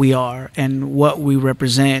what we are and what we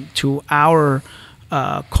represent to our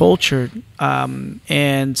culture,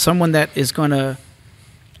 and someone that is going to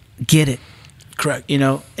get it. Correct.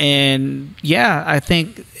 And I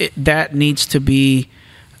think that needs to be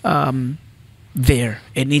there.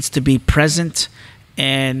 It needs to be present,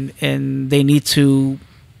 and they need to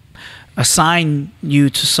assign you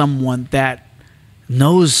to someone that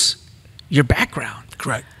knows your background.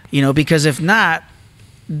 Correct. Because if not,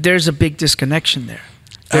 there's a big disconnection there.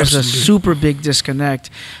 There's a super big disconnect.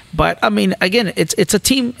 But I mean, again, it's a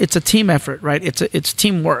team effort, right? It's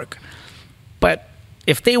teamwork. But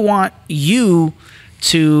if they want you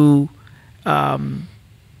to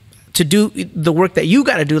do the work that you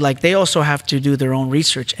got to do, like, they also have to do their own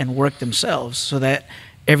research and work themselves so that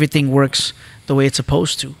everything works the way it's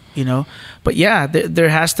supposed to, But there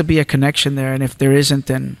has to be a connection there, and if there isn't,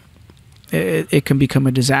 then it can become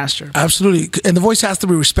a disaster. Absolutely. And the voice has to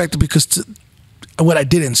be respected, because what I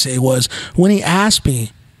didn't say was, when he asked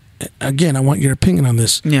me, again, I want your opinion on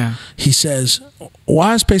this. Yeah. He says,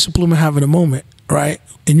 why is Peso Pluma having a moment, right?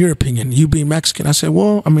 In your opinion, you being Mexican. I said,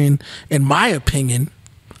 well, I mean, in my opinion,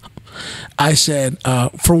 I said,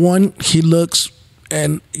 for one, he looks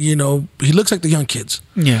like the young kids.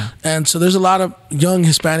 Yeah. And so there's a lot of young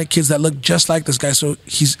Hispanic kids that look just like this guy. So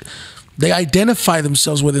they identify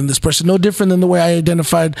themselves within this person, no different than the way I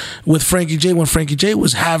identified with Frankie J when Frankie J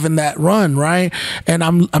was having that run, right? And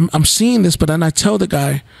I'm seeing this, but then I tell the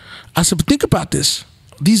guy, I said, but think about this.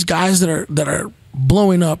 These guys that are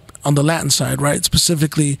blowing up on the Latin side, right?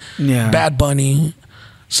 Specifically, Bad Bunny,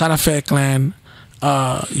 Santa Fe Clan,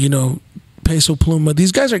 Peso Pluma.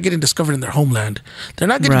 These guys are getting discovered in their homeland. They're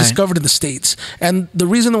not getting discovered in the States. And the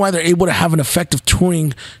reason why they're able to have an effective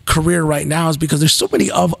touring career right now is because there's so many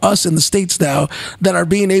of us in the States now that are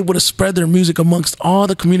being able to spread their music amongst all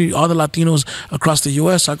the community, all the Latinos across the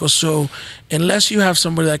U.S. I go, so unless you have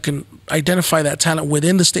somebody that can identify that talent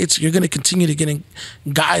within the States, you're going to continue to getting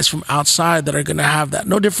guys from outside that are going to have that.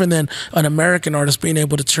 No different than an American artist being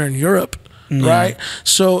able to turn Europe, right?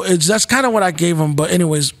 So that's kind of what I gave them. But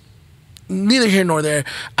anyways, neither here nor there.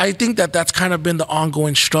 I think that's kind of been the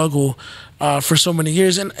ongoing struggle for so many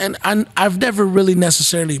years, and I've never really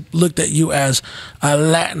necessarily looked at you as a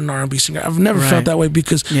Latin R&B singer. I've never felt that way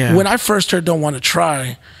because when I first heard "Don't Want to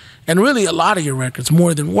Try," and really a lot of your records,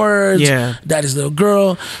 More Than Words, Daddy's Little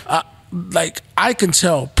Girl, like I can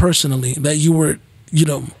tell personally that you were, you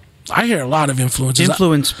know, I hear a lot of influences.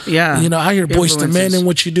 Yeah. You know, I hear Boyz II Men in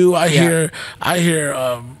what you do. I hear,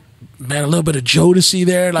 man, a little bit of Jodeci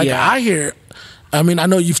there. Like I hear. I mean, I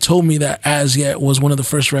know you've told me that As Yet was one of the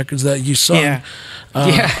first records that you sung.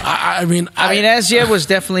 I mean, As Yet was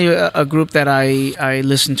definitely a group that I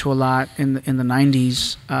listened to a lot in the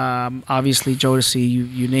 90s. Obviously, Jodeci,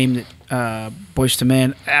 you named it. Boyz II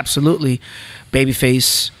Men, absolutely.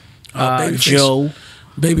 Babyface, Joe.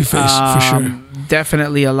 Babyface, for sure.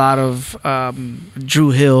 Definitely a lot of Drew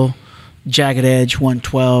Hill, Jagged Edge,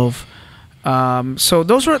 112. So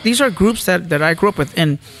these are groups that I grew up with.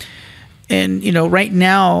 And you know, right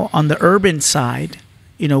now on the urban side,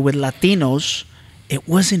 you know, with Latinos, it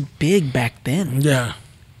wasn't big back then. Yeah.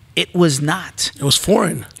 It was not. It was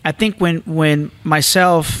foreign. I think when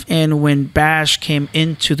myself and when Bash came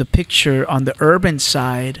into the picture on the urban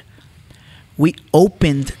side, we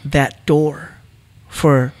opened that door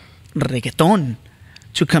for reggaeton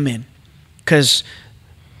to come in. Because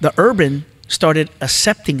the urban started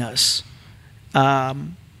accepting us.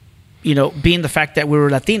 You know, being the fact that we were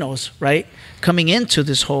Latinos, right? Coming into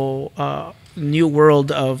this whole new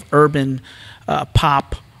world of urban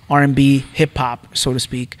pop, R&B, hip hop, so to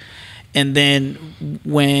speak. And then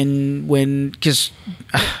because,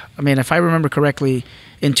 I mean, if I remember correctly,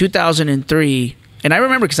 in 2003, and I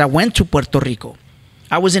remember because I went to Puerto Rico.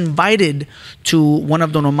 I was invited to one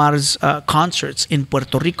of Don Omar's concerts in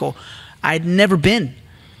Puerto Rico. I'd never been.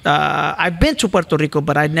 I've been to Puerto Rico,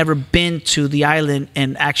 but I'd never been to the island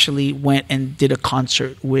and actually went and did a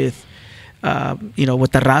concert with, you know,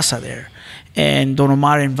 with the raza there. And Don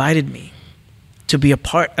Omar invited me to be a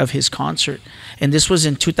part of his concert. And this was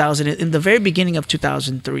in 2000, in the very beginning of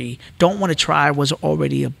 2003. Don't Want to Try was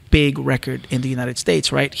already a big record in the United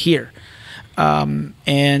States, right here.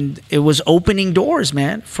 And it was opening doors,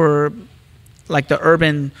 man, for like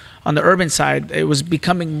on the urban side, it was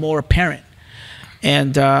becoming more apparent.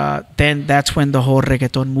 And then that's when the whole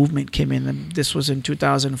reggaeton movement came in. And this was in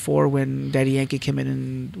 2004 when Daddy Yankee came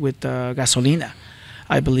in with Gasolina,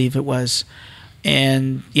 I believe it was.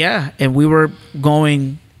 And and we were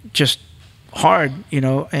going just hard, you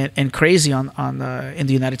know, and crazy in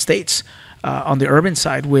the United States on the urban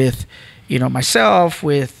side with, you know, myself,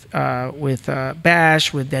 with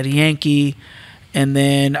Bash, with Daddy Yankee, and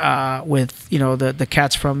then with, you know, the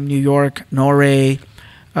cats from New York, Nore.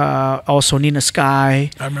 Also Nina Sky.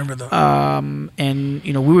 I remember that. And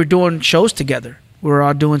you know, we were doing shows together. We were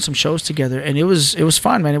all doing some shows together, and it was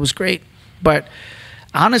fun, man. It was great. But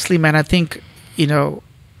honestly, man, I think, you know,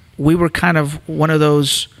 we were kind of one of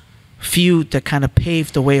those few that kind of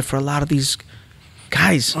paved the way for a lot of these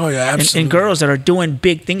guys. Oh yeah, absolutely. And girls that are doing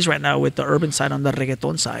big things right now with the urban side on the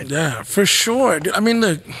reggaeton side. Yeah, for sure. I mean,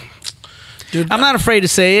 look. Dude, I'm not afraid to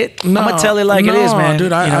say it. I'm gonna tell it like it is, man.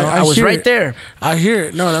 Dude, I was right there. I hear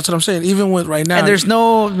it. No, that's what I'm saying. Even with right now, and there's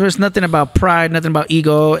nothing about pride, nothing about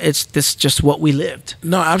ego. It's just what we lived.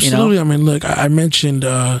 No, absolutely. You know? I mean, look, I mentioned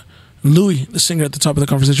Louis, the singer, at the top of the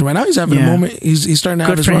conversation. Right now, he's having a moment. He's starting to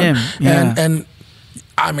have his run. Good for him. Yeah. And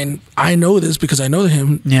I mean, I know this because I know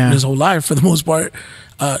him his whole life for the most part.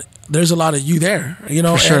 There's a lot of you there, you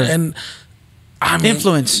know, for sure. and I mean,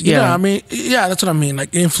 influence, I mean, that's what I mean.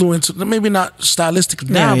 Like influence, maybe not stylistic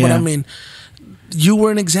now, but I mean, you were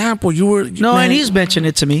an example. You were and he's mentioned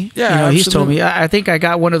it to me. Yeah, you know, he's told absolutely. me. I think I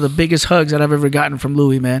got one of the biggest hugs that I've ever gotten from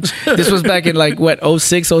Louis, man. This was back in like what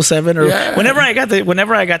 06, 07 or whenever I got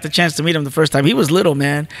the chance to meet him the first time. He was little,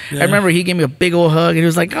 man. I remember he gave me a big old hug and he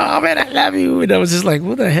was like, "Oh man, I love you." And I was just like,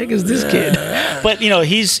 "What the heck is this kid?" But you know,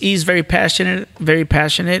 he's very passionate,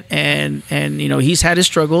 and you know, he's had his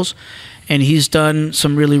struggles. And he's done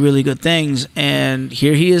some really, really good things. And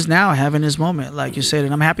here he is now having his moment, like you said.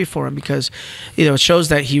 And I'm happy for him because, you know, it shows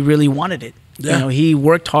that he really wanted it. Yeah. You know, he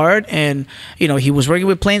worked hard and, you know, he was working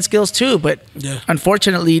with playing skills too. But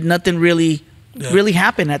unfortunately, nothing really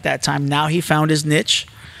happened at that time. Now he found his niche.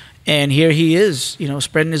 And here he is, you know,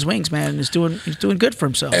 spreading his wings, man. And he's doing good for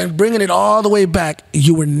himself. And bringing it all the way back,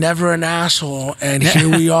 you were never an asshole. And here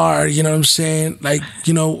we are, you know what I'm saying? Like,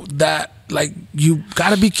 you know, that like you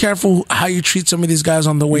got to be careful how you treat some of these guys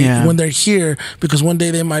on the way when they're here, because one day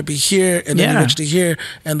they might be here and then eventually here,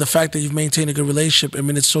 and the fact that you've maintained a good relationship, I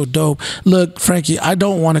mean, it's so dope. Look, Frankie, I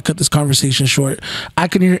don't want to cut this conversation short. I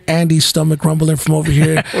can hear Andy's stomach rumbling from over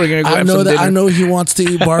here. We're gonna go I know he wants to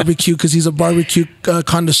eat barbecue because he's a barbecue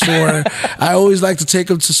connoisseur. I always like to take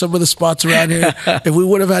him to some of the spots around here. If we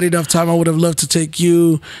would have had enough time, I would have loved to take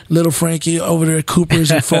you, little Frankie, over there at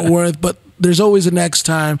Cooper's in Fort Worth, but there's always a next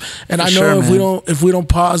time, and I know if we don't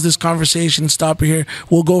pause this conversation and stop it here,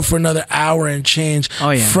 we'll go for another hour and change. Oh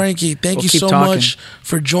yeah, Frankie, thank you so much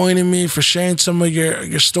for joining me, for sharing some of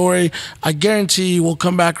your story. I guarantee you we'll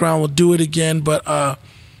come back around, we'll do it again. But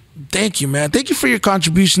thank you, man. Thank you for your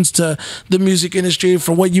contributions to the music industry,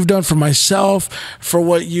 for what you've done for myself, for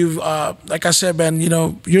what you've like I said, man. You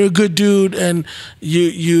know, you're a good dude, and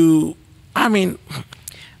I mean,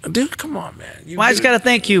 dude, come on, man. I just got to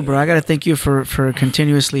thank you, bro. I got to thank you for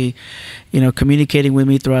continuously, communicating with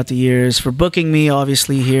me throughout the years, for booking me,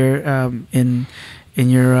 obviously, here in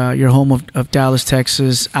your home of Dallas,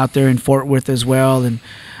 Texas, out there in Fort Worth as well, and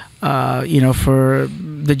for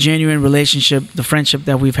the genuine relationship, the friendship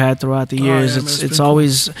that we've had throughout the years. It's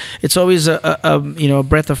always a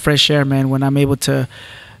breath of fresh air, man, when I'm able to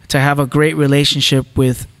have a great relationship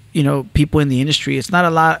with people in the industry. It's not a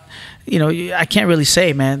lot, I can't really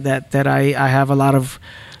say, man, that I have a lot of,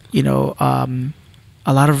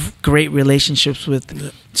 a lot of great relationships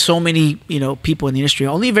with so many, people in the industry.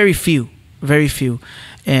 Only very few.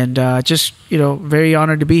 And just, very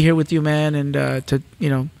honored to be here with you, man, and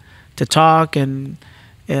to talk and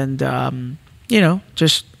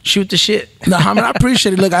just shoot the shit. No, I mean, I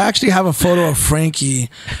appreciate it. Look, I actually have a photo of Frankie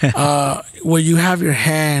where you have your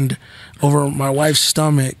hand over my wife's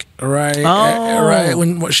stomach, right? Oh. Right,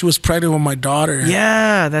 when she was pregnant with my daughter.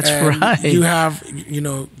 Yeah, that's right. You have,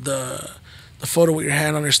 the photo with your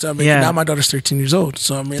hand on her stomach. Yeah. And now my daughter's 13 years old.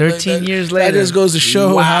 So I mean, 13 years later. That just goes to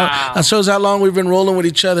show that shows how long we've been rolling with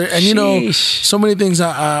each other. And so many things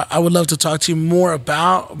I would love to talk to you more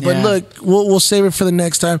about. But look, we'll save it for the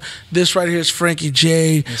next time. This right here is Frankie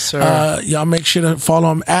J. Yes, sir. Y'all make sure to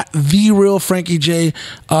follow him at The Real Frankie J.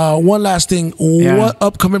 One last thing. What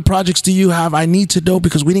upcoming projects do you have? I need to know,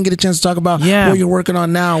 because we didn't get a chance to talk about what you're working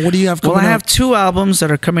on now. What do you have coming out? Well, I have 2 albums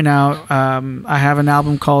that are coming out. I have an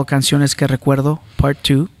album called Canciones que Recuerdo, Part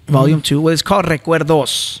 2, Volume 2. Well, it's called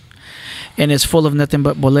Recuerdos, and it's full of nothing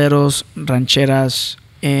but boleros, rancheras,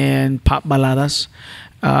 and pop baladas.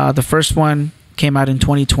 The first one came out in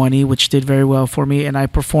 2020, which did very well for me, and I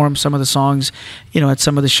performed some of the songs, at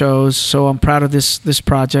some of the shows. So I'm proud of this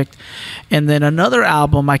project. And then another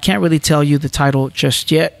album, I can't really tell you the title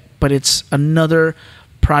just yet, but it's another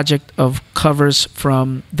project of covers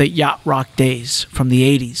from the yacht rock days from the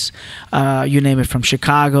 80s. You name it, from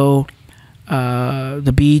Chicago,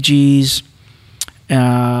 the Bee Gees,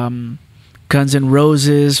 Guns N'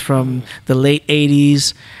 Roses from the late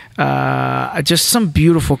 80s. Just some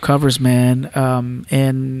beautiful covers, man.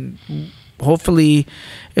 And hopefully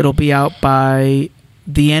it'll be out by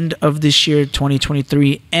the end of this year,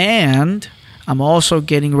 2023. And I'm also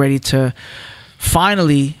getting ready to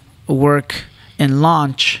finally work and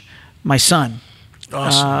launch my son.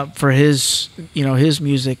 Awesome. For his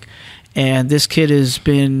music. And this kid has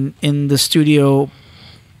been in the studio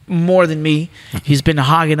more than me. He's been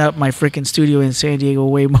hogging up my freaking studio in San Diego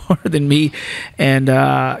way more than me. And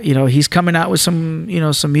he's coming out with some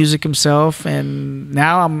music himself. And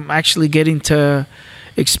now I'm actually getting to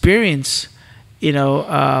experience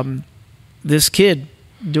this kid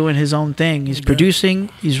doing his own thing. He's producing,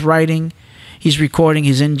 he's writing, he's recording,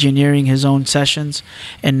 he's engineering his own sessions,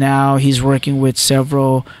 and now he's working with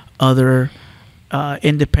several other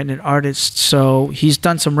independent artists. So he's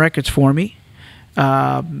done some records for me,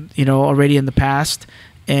 already in the past,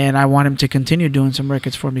 and I want him to continue doing some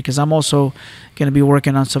records for me, because I'm also going to be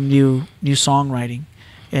working on some new songwriting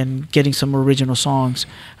and getting some original songs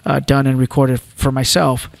done and recorded for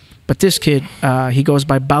myself. But this kid, he goes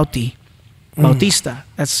by Bautista.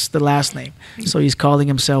 That's the last name. So he's calling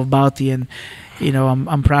himself Bauti, and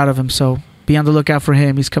I'm proud of him. So be on the lookout for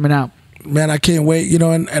him. He's coming out. Man, I can't wait,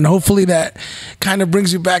 and hopefully that kind of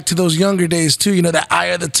brings you back to those younger days too, the eye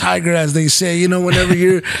of the tiger, as they say, whenever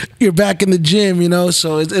you're back in the gym,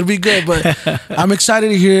 so it'll be good. But I'm excited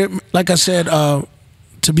to hear it. Like I said,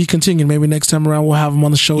 to be continued. Maybe next time around we'll have him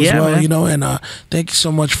on the show as well, man. And thank you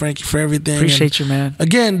so much, Frankie, for everything. Appreciate you, man.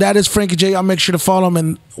 Again, that is Frankie J. I'll make sure to follow him,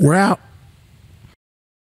 and we're out.